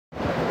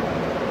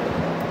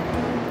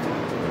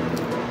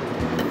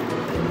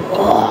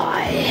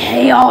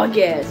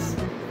August.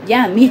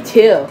 Yeah, me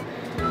too.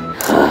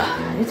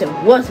 It's the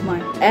worst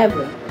month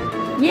ever.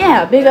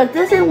 Yeah, because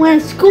this is when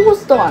school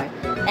starts.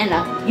 And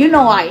you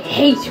know I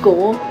hate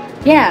school.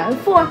 Yeah,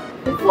 before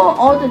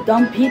all the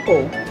dumb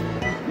people.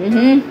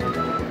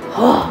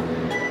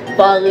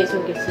 But at least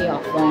we can see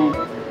our friend.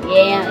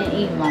 Yeah, and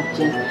eat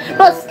lunches.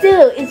 But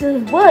still, it's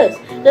worse.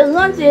 The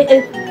lunch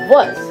is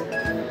worse.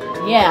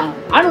 Yeah,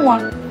 I don't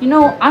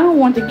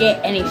want to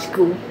get any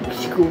school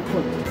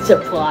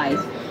supplies.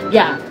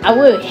 Yeah, I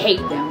really hate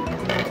them.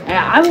 And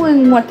I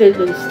wouldn't want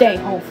to stay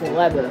home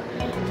forever.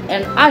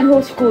 And I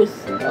hope school's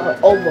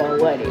over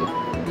already.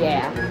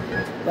 Yeah,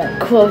 but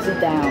close it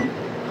down.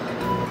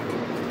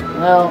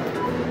 Well,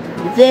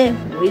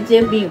 we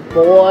just being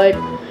bored.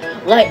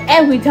 Like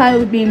every time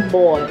we're being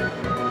bored.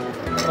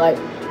 Like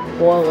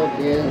bored like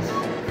this.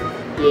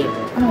 Yeah,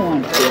 I don't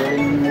want to do it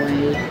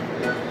anyway.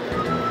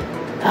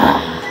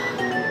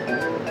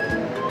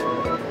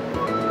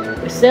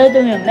 We're still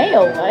doing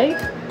mail, right?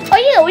 Oh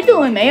yeah, we're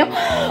doing mail.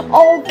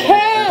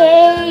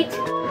 Okay.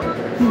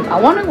 I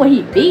wonder what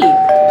he'd be.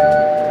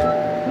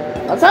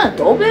 What's that, a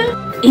doorbell?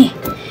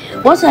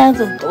 What's that,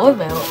 a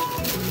doorbell?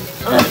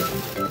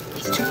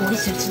 He's too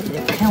sensitive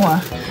to the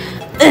camera.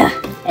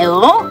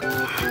 Hello?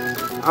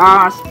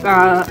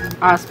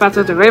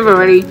 Special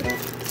delivery.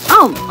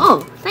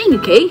 Oh, thank you,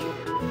 Kate.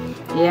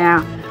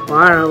 Yeah,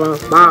 whatever,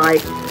 bye.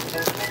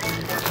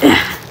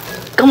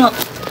 Come on,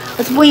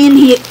 let's wait in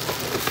here.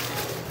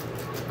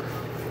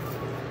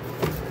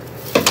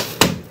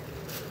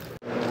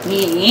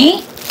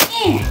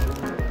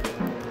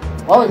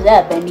 What was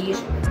that, Bendysh?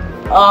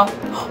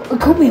 It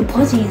could be a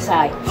pussy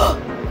inside.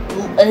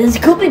 This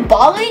could be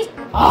Bali?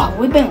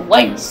 We've been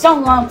waiting so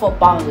long for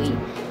Bali.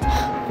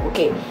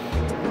 Okay.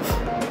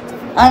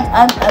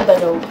 I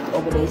better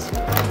open this.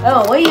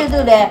 Oh, what do you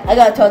do there? I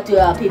gotta talk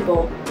to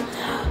people.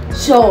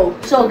 So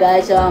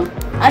guys,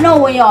 I know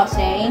what y'all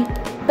saying.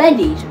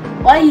 Bendysh,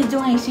 why are you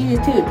doing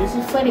season 2? This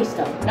is Freddy's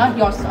stuff, not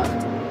your stuff.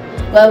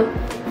 Well,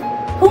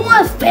 who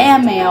wants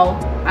fan mail?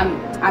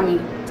 I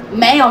mean,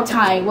 mail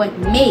time with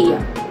me,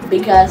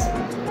 because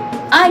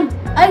I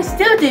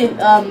still do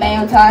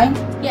mail time.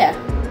 Yeah.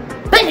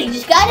 Bendysh,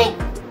 just got it?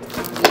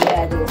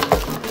 Yeah, I do.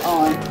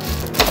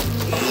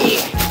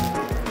 Yeah.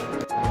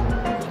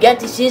 You got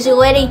the scissors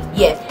ready?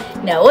 Yeah.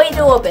 Now wait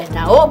to open.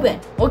 Now open.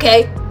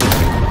 Okay.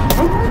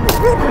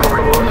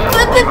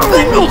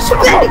 Bendysh,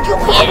 you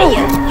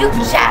idiot! You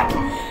jack!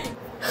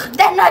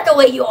 That's not the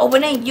way you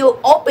open it. You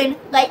open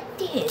like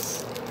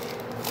this.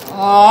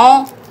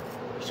 Oh.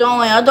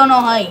 Sorry, I don't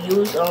know how to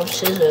use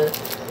scissors.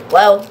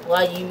 Well,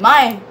 you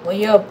might when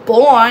you're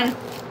born.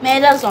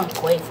 Man, that sounds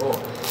grateful.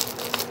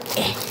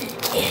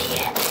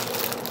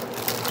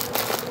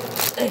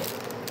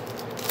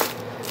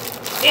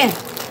 Yeah.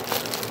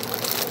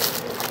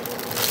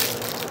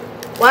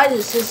 Why is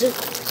the scissors?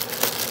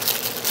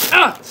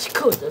 It's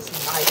cool. That's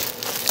nice.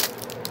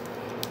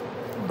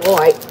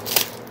 Alright,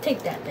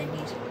 take that,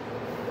 Bendysh.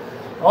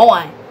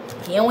 Alright,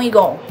 here we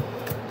go.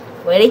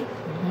 Ready?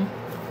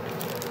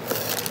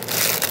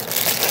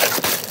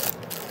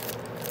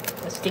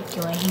 Stick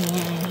your hand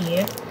in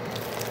here.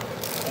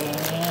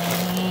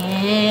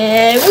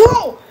 And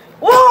whoa!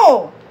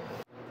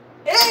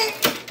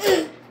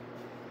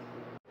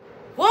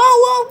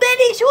 Whoa,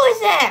 Bendysh, who is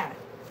that?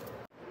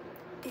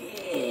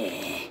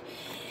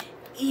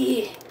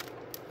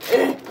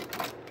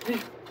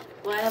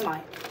 Why am I?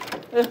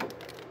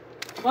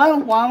 Why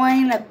am I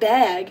in a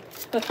bag?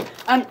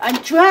 I'm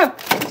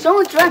trapped.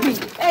 Someone trapped me.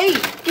 Hey,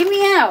 get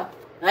me out.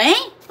 Hey?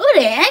 Who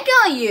the heck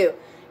are you?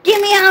 Get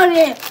me out of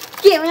there.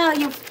 Get me out,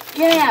 you.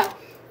 Get me out.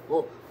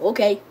 Oh,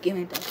 okay, give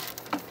me that.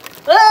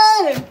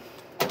 Oh.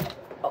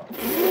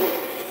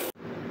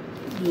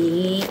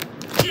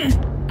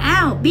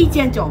 Ow, be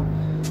gentle.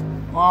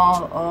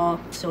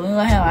 So we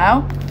let him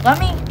out? Let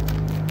me.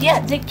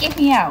 Yeah, just get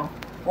me out.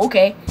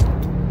 Okay.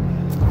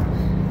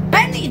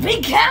 Bendy,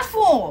 be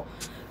careful.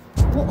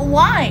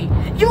 Why?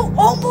 You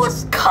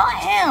almost caught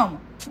him.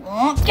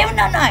 Give him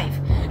that knife.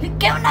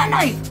 Give him that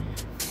knife.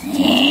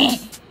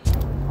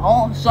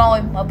 Oh,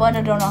 sorry, my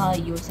brother don't know how to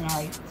use a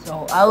knife,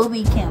 so I will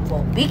be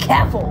careful. Be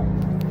careful.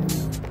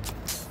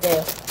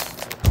 There.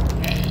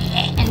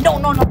 No.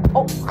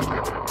 Oh.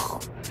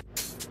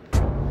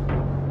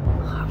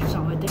 I'm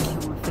sorry, the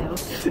camera fell.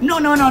 No.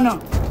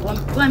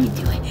 Let me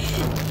do it.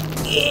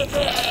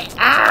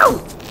 Ow!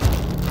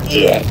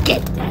 Get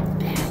that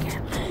bag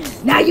out.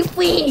 Now you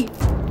free.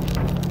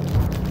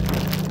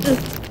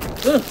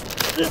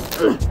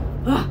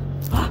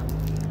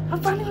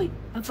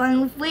 I'm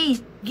finally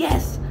free.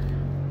 Yes.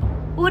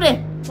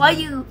 Why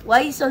you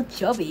so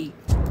chubby?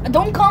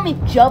 Don't call me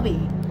chubby.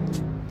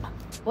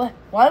 What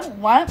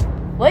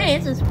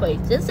is this place?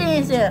 This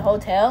is a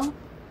hotel.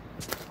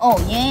 Oh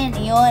yeah,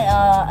 in your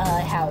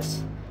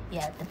house.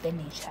 Yeah, the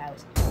Bendysh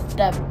house.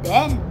 The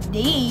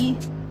Bendy?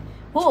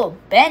 Who?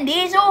 Ben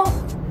Diesel?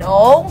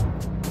 No,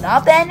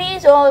 not Ben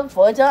Diesel.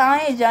 For the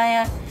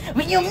giant.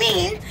 What you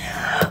mean?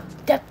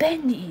 The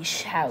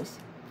Bendysh house.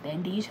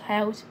 Bendysh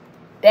house.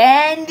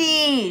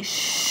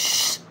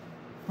 Bendysh.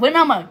 What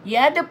number? You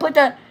have to put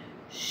the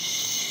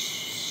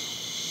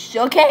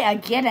Okay, I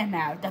get it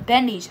now. The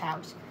Bendy's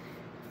house.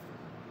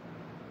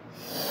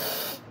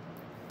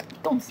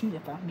 Don't see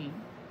about me.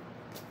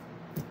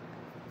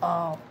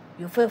 Oh,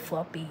 you feel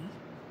floppy.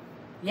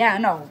 Yeah, I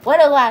know. What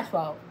the last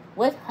one?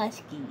 What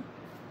husky?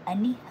 I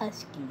need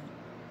husky.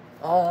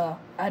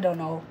 I don't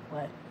know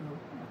what you're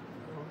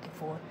looking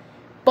for.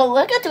 But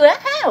look into the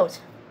house.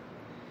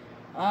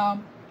 I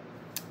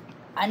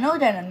know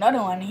that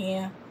another one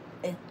here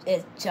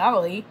is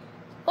Charlie.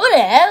 Who the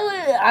hell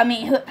is, I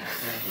mean, who,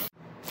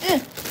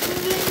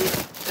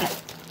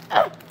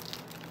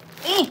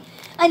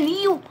 I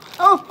need you.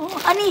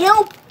 Oh, I need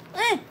help.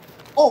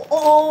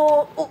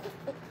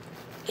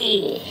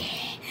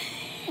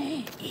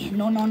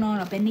 No,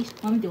 Bendysh,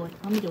 let me do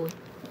it.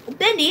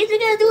 Bendy, is it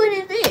gonna do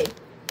anything?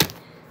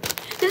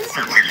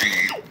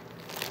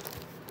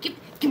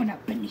 Give it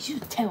up, Bendysh. You're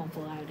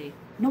terrible out there.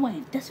 No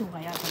way. That's why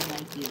I don't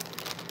like you.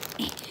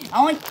 I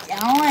want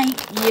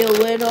you,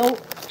 little.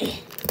 Yeah.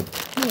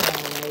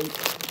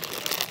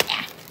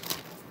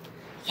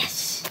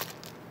 Yes.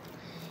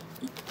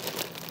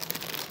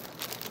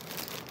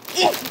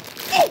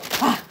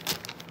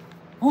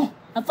 Oh,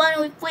 I'm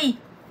finally free.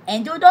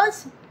 Angel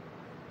does?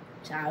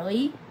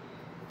 Charlie?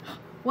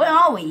 Where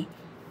are we?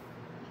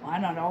 Well, I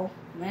don't know.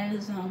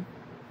 Where's, I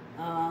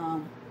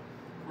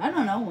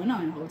don't know. We're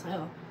not in a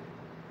hotel.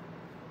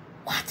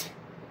 What?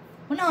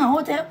 We're not in a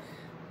hotel?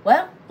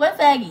 Well, we're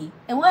Faggy,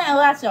 and we're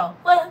Alasso.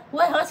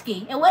 We're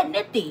Husky, and we're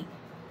Nifty.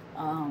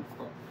 I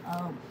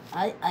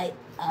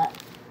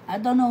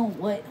don't know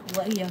what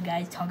you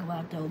guys talk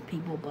about those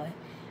people, but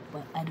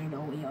I don't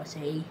know what y'all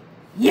say.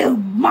 You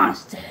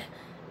monster!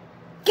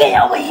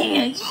 Get over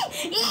here!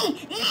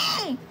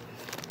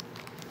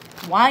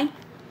 Why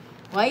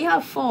you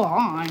have 4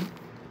 on?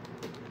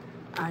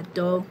 I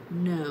don't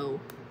know.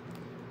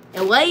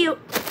 And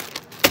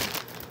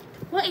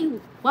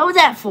what was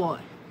that for?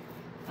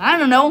 I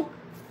don't know.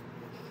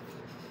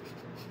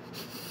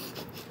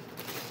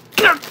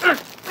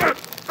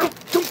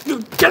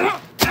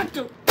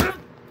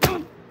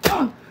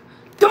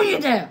 Don't you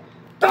dare!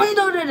 Don't you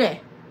do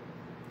that!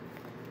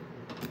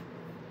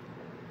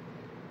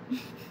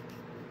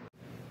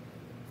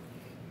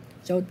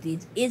 So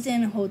this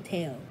isn't a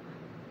hotel.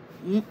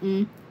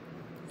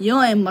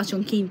 You're in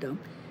Mushroom Kingdom.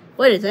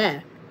 What is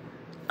that?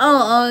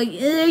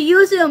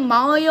 Usually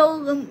Mario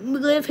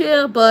live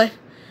here, but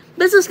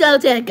Mr.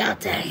 Skeleton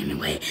got that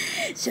anyway.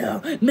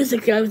 So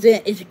Mr.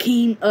 Skeleton is the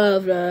king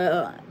of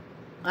the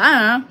I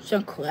don't know,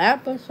 some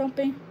crap or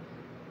something.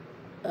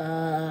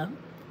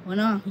 We're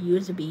not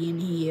used to being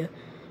here.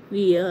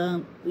 We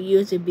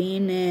used to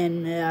being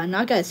in I'm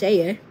not gonna say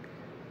it.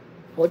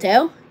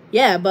 Hotel?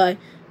 Yeah, but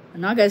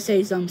I'm not gonna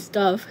say some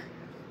stuff.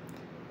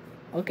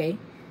 Okay.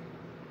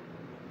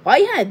 Why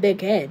you had a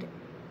big head?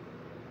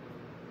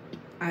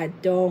 I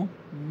don't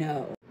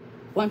know.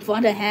 One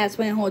for the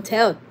Hezbin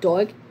Hotel,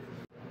 dog.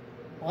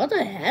 What the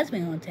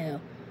Hezbin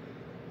Hotel?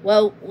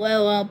 Well,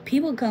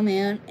 people come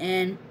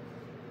in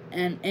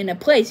a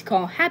place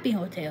called Happy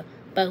Hotel,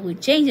 but we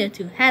changed it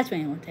to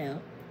Hezbin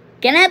Hotel.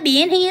 Can I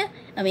be in here?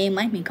 I mean, it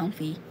might be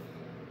comfy.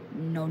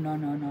 No.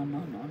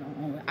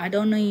 I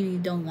don't know if you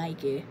don't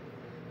like it.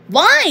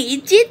 Why?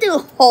 It's in the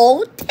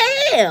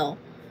hotel.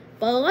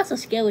 But lots of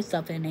scary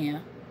stuff in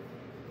here.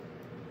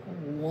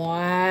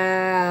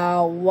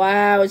 Wow,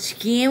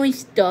 scary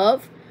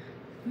stuff.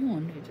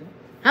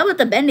 How about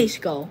the Bendysh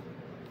go?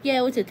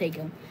 Yeah, we should take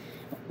him.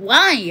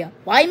 Why?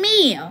 Why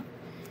me?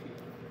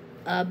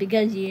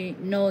 Because you're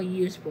no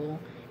useful.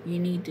 You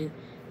need to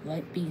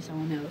be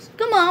someone else.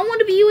 Come on, I want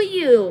to be with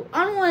you.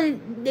 I don't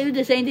want to do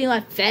the same thing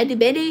like Fatty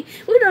Betty.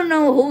 We don't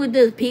know who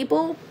the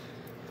people.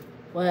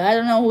 Well, I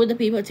don't know who the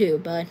people too,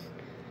 but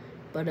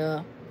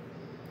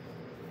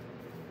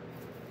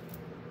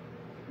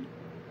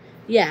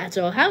yeah.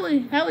 So how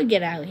we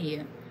get out of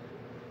here?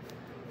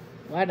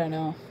 Well, I don't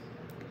know.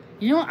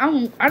 You know,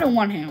 I don't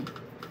want him.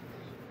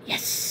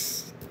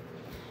 Yes,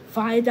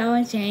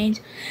 $5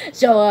 change.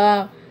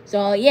 So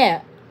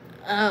yeah.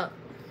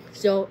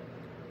 So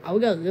are we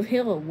gonna live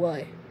here or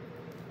what?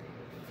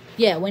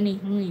 Yeah, when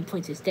he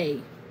puts his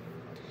stay.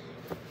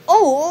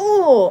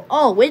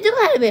 Oh, we do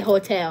have a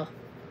hotel.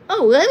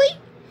 Oh, really?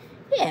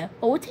 Yeah,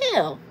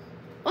 hotel.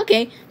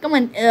 Okay, come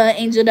on,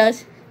 Angel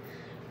Dust.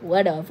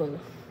 Whatever.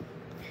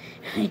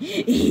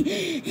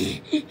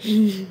 Hey,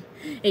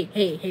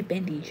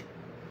 Bendysh.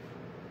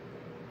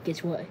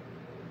 Guess what?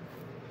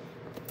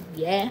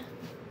 Yeah?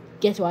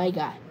 Guess what I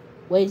got?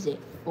 Where is it?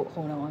 Oh,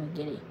 hold on, I want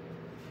to get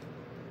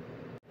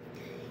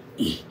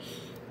it.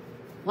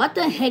 What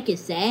the heck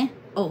is that?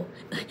 Oh,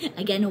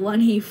 I got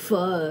one here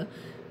for...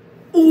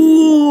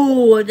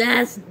 Ooh,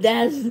 that's...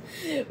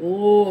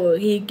 Ooh,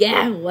 he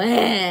got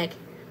whacked.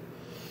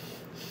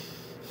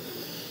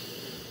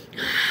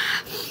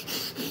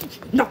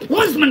 No,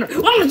 one minute.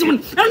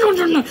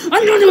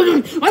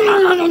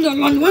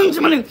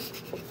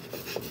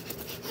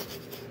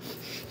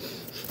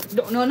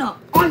 No.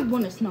 I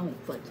want to smell it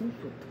first.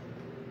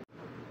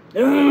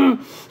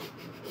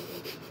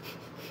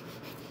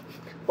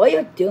 What are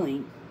you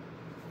doing?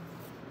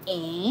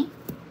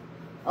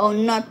 Oh,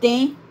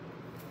 nothing.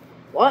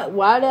 What?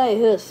 Why did I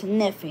hear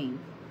sniffing?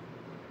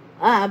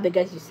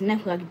 Because you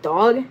sniff like a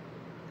dog?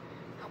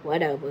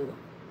 Whatever.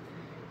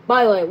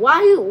 By the way,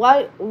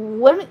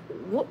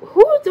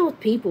 who are those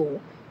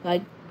people?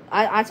 Like,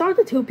 I saw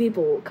the two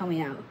people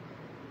coming out.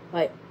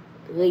 Like,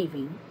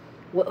 leaving.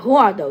 Who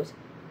are those?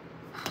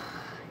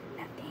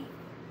 Nothing.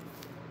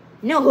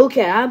 No, who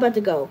cares? I'm about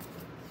to go.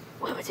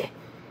 What was it?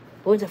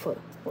 What was it for?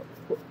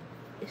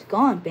 It's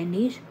gone,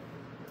 Bendysh.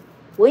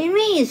 What do you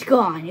mean it's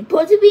gone? It's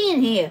supposed to be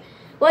in here.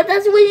 Well,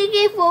 that's what you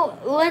get for.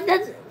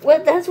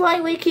 That's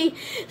why we keep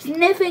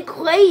sniffing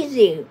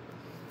crazy.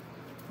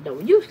 No,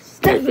 you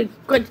sniffing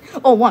good.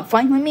 Oh, want to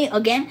fight with me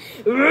again?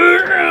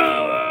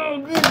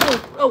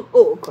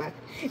 Oh, crap.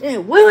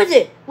 Where was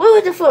it? Where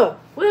was it for?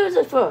 Where was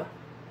it for?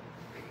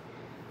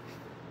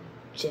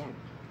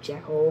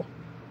 Jackhole.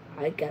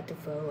 I got the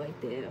fur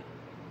right there.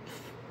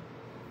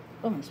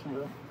 Oh, I'm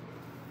smelling.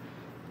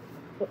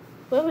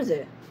 Where was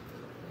it?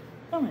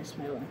 Oh, I'm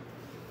smelling.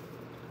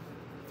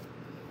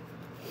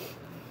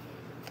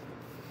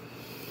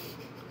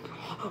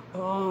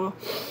 Oh.